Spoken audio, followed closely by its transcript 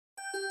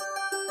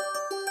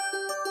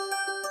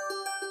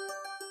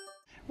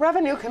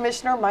Revenue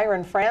Commissioner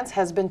Myron Frans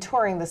has been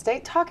touring the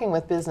state talking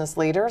with business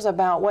leaders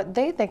about what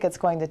they think it's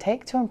going to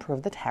take to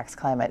improve the tax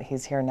climate.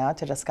 He's here now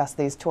to discuss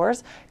these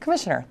tours.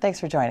 Commissioner, thanks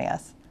for joining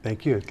us.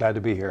 Thank you. Glad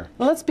to be here.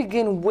 Let's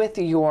begin with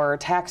your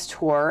tax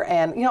tour.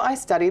 And, you know, I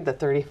studied the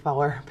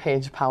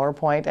 34-page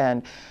PowerPoint,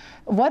 and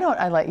why don't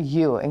I let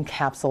you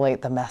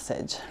encapsulate the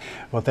message?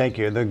 Well, thank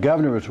you. The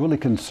governor was really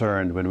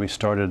concerned when we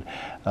started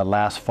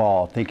last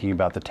fall thinking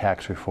about the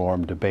tax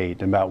reform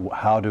debate and about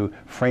how to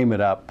frame it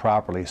up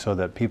properly so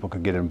that people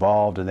could get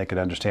involved and they could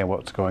understand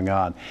what's going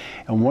on.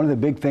 And one of the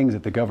big things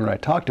that the governor and I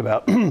talked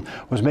about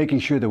was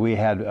making sure that we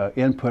had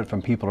input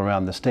from people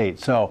around the state.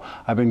 So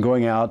I've been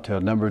going out to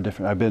a number of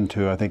different, I've been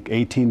to I think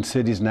 18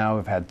 cities now.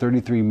 We've had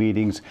 33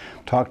 meetings,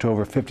 talked to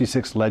over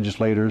 56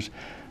 legislators,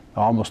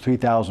 almost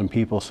 3,000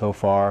 people so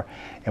far,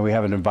 and we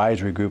have an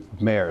advisory group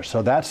of mayors.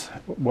 So that's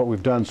what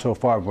we've done so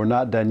far. We're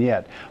not done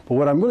yet. But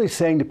what I'm really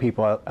saying to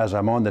people as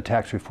I'm on the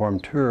tax reform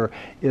tour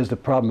is the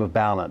problem of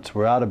balance.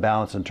 We're out of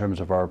balance in terms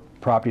of our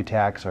property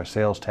tax, our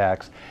sales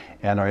tax,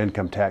 and our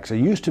income tax. It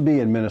used to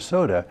be in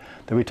Minnesota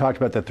that we talked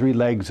about the three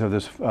legs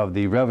of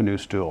the revenue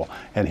stool,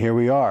 and here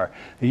we are.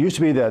 It used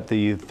to be that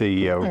the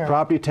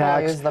property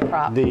tax,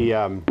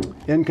 the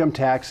income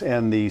tax,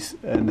 and the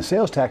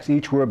sales tax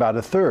each were about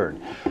a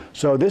third.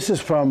 So this is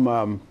from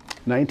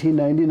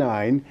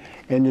 1999,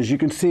 and as you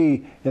can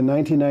see, in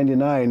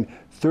 1999,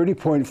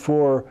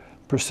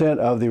 30.4%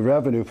 of the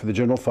revenue for the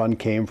general fund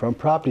came from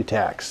property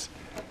tax.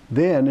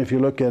 Then, if you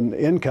look in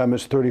income,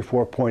 it's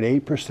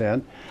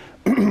 34.8%.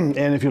 And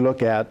if you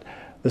look at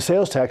the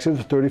sales tax,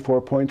 it's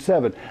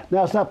 34.7.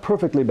 Now, it's not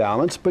perfectly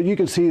balanced, but you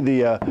can see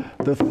the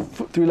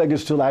three-legged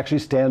stool actually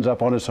stands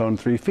up on its own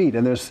 3 feet.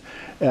 And there's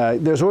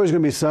always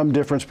going to be some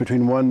difference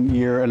between one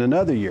year and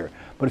another year.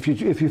 But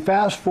if you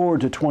fast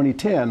forward to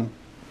 2010,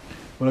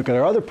 we'll look at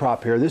our other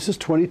prop here. This is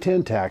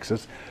 2010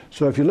 taxes.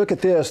 So if you look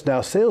at this, now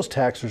sales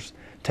taxes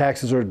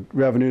or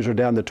revenues are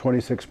down to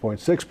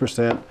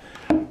 26.6%.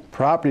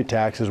 Property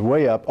tax is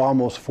way up,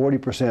 almost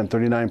 40%,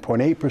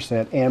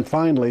 39.8%. And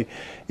finally,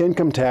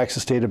 income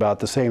taxes stayed about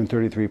the same,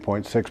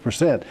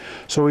 33.6%.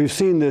 So we've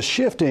seen this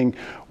shifting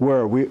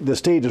where the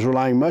state is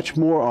relying much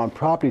more on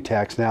property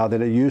tax now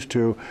than it used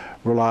to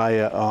rely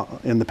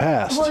in the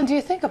past. Well, and do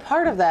you think a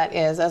part of that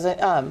is,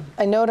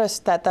 I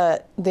noticed that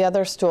the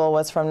other stool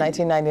was from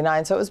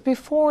 1999, so it was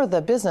before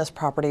the business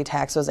property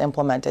tax was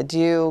implemented. Do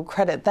you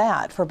credit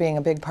that for being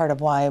a big part of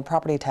why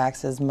property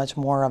tax is much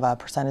more of a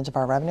percentage of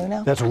our revenue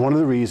now? That's one of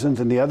the reasons,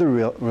 and the other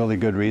really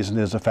good reason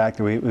is the fact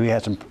that we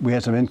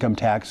had some income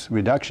tax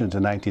reductions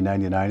in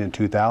 1999 and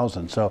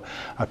 2000. So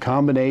a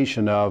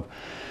combination of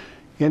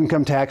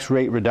income tax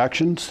rate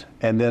reductions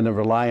and then a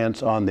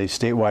reliance on the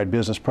statewide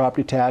business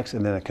property tax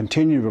and then a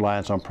continued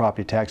reliance on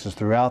property taxes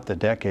throughout the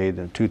decade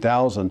of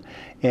 2000,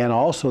 and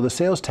also the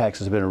sales tax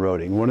has been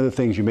eroding. One of the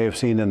things you may have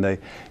seen in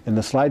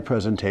the slide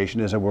presentation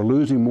is that we're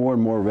losing more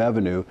and more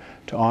revenue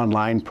to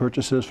online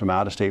purchases from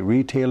out-of-state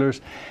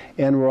retailers,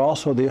 and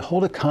the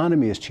whole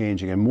economy is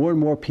changing and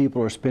more people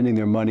are spending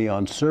their money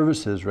on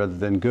services rather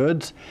than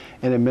goods.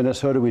 And in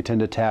Minnesota we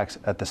tend to tax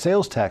at the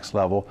sales tax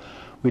level.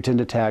 We tend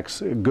to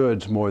tax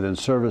goods more than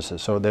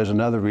services. So there's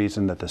another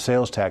reason that the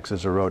sales tax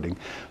is eroding.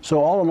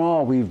 So all in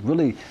all, we've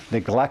really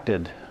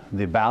neglected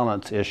the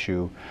balance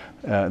issue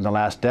in the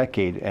last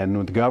decade.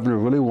 And the governor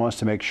really wants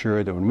to make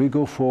sure that when we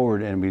go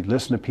forward and we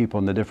listen to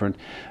people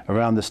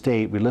around the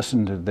state, we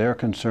listen to their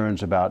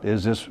concerns about,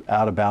 is this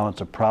out of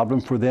balance a problem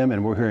for them?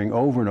 And we're hearing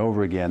over and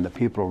over again that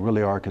people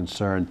really are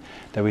concerned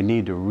that we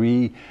need to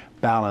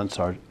rebalance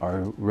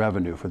our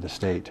revenue for the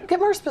state. Get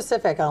more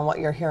specific on what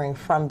you're hearing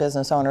from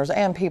business owners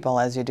and people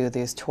as you do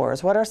these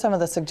tours. What are some of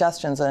the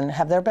suggestions, and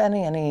have there been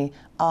any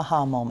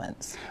aha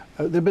moments?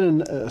 There have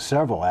been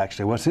several,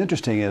 actually. What's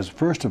interesting is,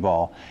 first of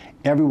all,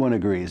 everyone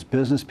agrees,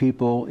 business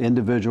people,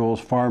 individuals,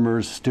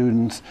 farmers,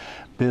 students,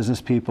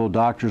 business people,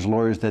 doctors,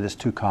 lawyers, that it's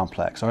too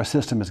complex. Our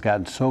system has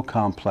gotten so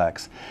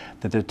complex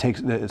that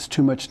it's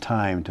too much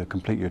time to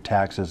complete your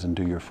taxes and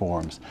do your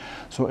forms.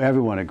 So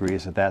everyone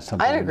agrees that that's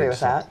something. I'd agree with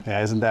that.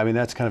 Yeah, isn't that? I mean,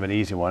 that's kind of an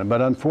easy one,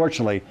 but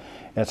unfortunately,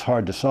 it's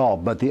hard to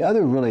solve. But the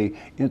other really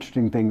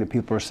interesting thing that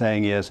people are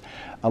saying is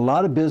a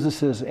lot of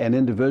businesses and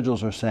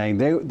individuals are saying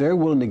they're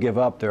willing to give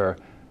up their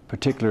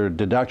particular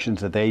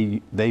deductions that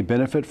they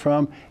benefit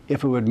from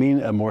if it would mean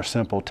a more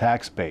simple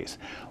tax base.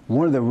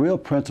 One of the real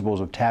principles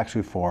of tax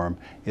reform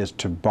is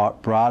to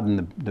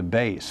broaden the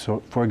base.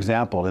 So, for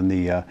example, in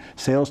the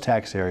sales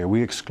tax area,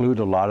 we exclude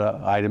a lot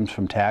of items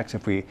from tax.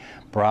 If we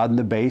broaden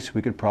the base,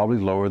 we could probably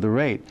lower the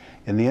rate.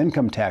 In the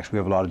income tax, we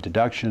have a lot of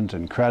deductions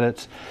and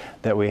credits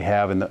that we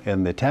have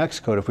in the tax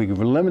code. If we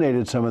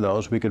eliminated some of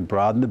those, we could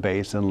broaden the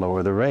base and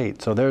lower the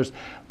rate. So there's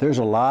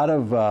a lot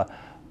of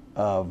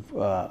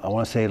I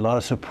want to say a lot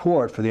of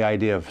support for the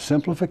idea of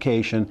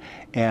simplification,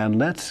 and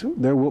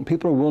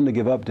people are willing to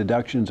give up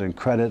deductions and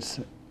credits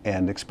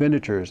and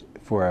expenditures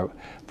for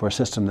a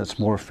system that's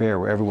more fair,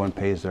 where everyone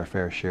pays their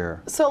fair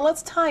share. So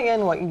let's tie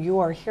in what you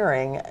are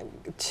hearing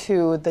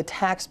to the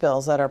tax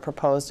bills that are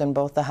proposed in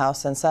both the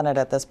House and Senate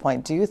at this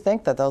point. Do you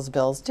think that those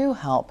bills do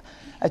help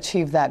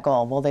achieve that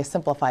goal? Will they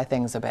simplify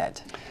things a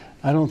bit?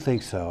 I don't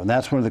think so, and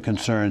that's one of the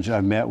concerns.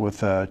 I met with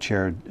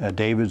Chair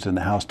Davids in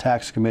the House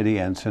Tax Committee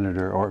and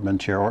Senator Ortman,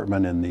 Chair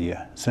Ortman in the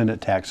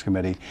Senate Tax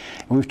Committee,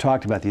 and we've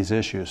talked about these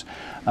issues.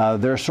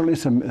 There are certainly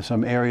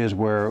some areas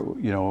where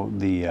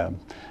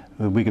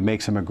we could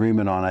make some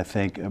agreement on, I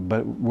think,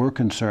 but we're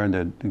concerned,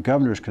 the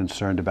governor's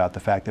concerned about the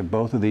fact that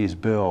both of these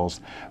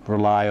bills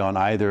rely on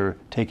either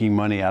taking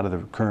money out of the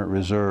current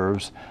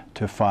reserves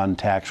to fund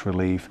tax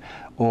relief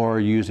or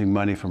using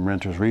money from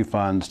renters'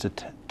 refunds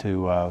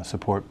to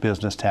support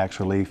business tax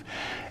relief.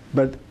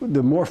 But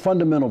the more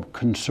fundamental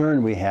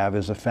concern we have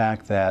is the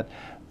fact that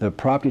the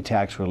property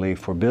tax relief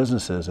for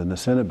businesses in the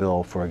Senate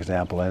bill, for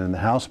example, and in the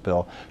House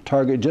bill,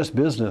 target just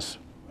business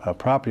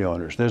property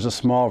owners. There's a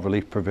small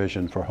relief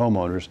provision for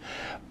homeowners,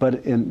 but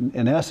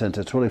in essence,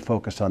 it's really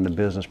focused on the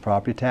business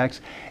property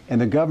tax. And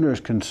the governor's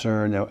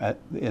concern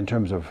in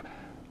terms of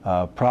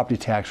property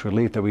tax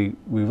relief that we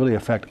really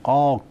affect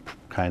all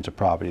kinds of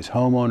properties,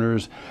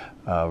 homeowners,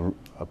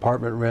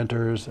 apartment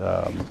renters,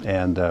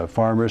 and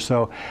farmers.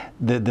 So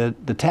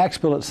the tax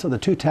bill, the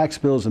two tax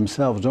bills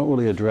themselves don't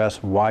really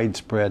address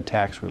widespread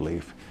tax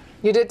relief.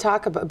 You did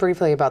talk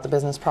briefly about the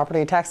business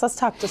property tax. Let's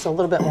talk just a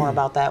little bit more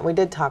about that. We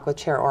did talk with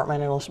Chair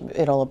Ortman.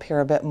 It'll appear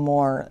a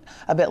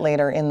bit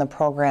later in the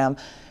program.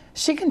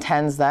 She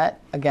contends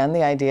that, again,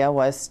 the idea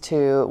was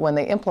to, when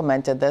they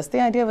implemented this, the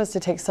idea was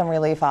to take some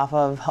relief off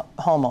of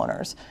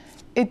homeowners.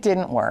 It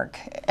didn't work,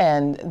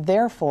 and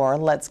therefore,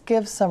 let's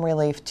give some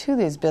relief to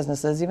these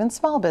businesses, even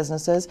small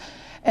businesses,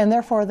 and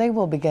therefore they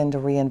will begin to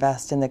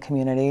reinvest in the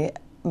community,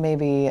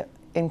 maybe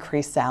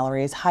increase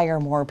salaries, hire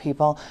more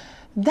people.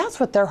 That's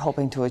what they're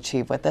hoping to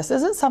achieve with this.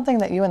 Is it something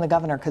that you and the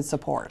governor could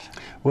support?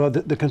 Well,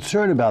 the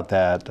concern about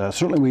that,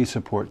 certainly we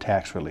support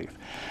tax relief.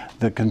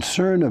 The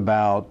concern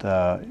about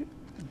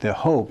the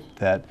hope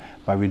that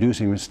by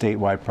reducing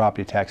statewide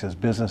property taxes,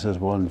 businesses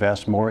will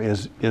invest more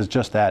is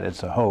just that,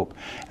 it's a hope.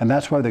 And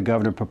that's why the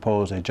governor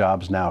proposed a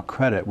Jobs Now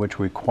credit, which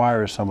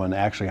requires someone to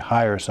actually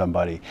hire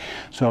somebody.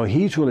 So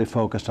he's really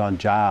focused on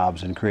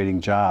jobs and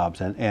creating jobs.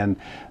 And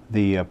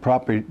the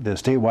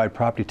statewide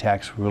property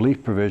tax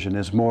relief provision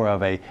is more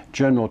of a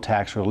general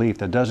tax relief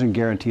that doesn't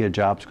guarantee a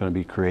job's going to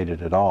be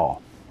created at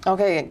all.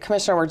 Okay,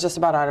 Commissioner, we're just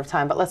about out of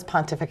time, but let's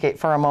pontificate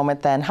for a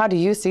moment then. How do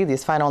you see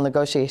these final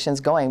negotiations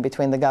going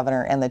between the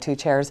governor and the two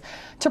chairs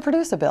to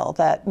produce a bill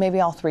that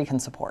maybe all three can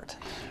support?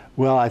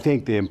 Well, I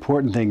think the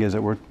important thing is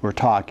that we're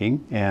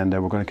talking, and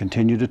we're going to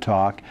continue to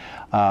talk.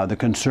 The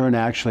concern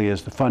actually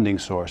is the funding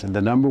source, and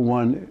the number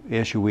one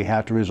issue we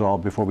have to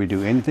resolve before we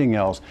do anything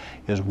else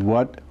is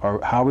how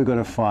are we going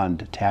to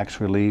fund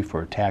tax relief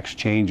or tax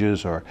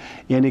changes or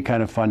any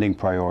kind of funding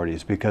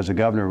priorities, because the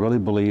governor really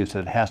believes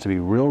that it has to be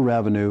real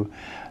revenue,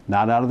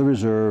 not out of the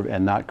reserve,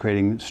 and not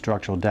creating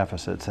structural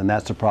deficits, and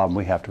that's the problem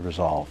we have to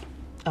resolve.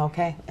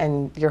 Okay,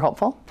 and you're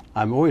hopeful?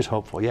 I'm always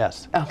hopeful,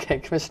 yes. Okay,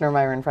 Commissioner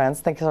Myron Frans,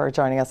 thank you for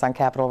joining us on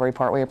Capitol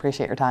Report. We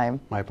appreciate your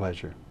time. My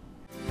pleasure.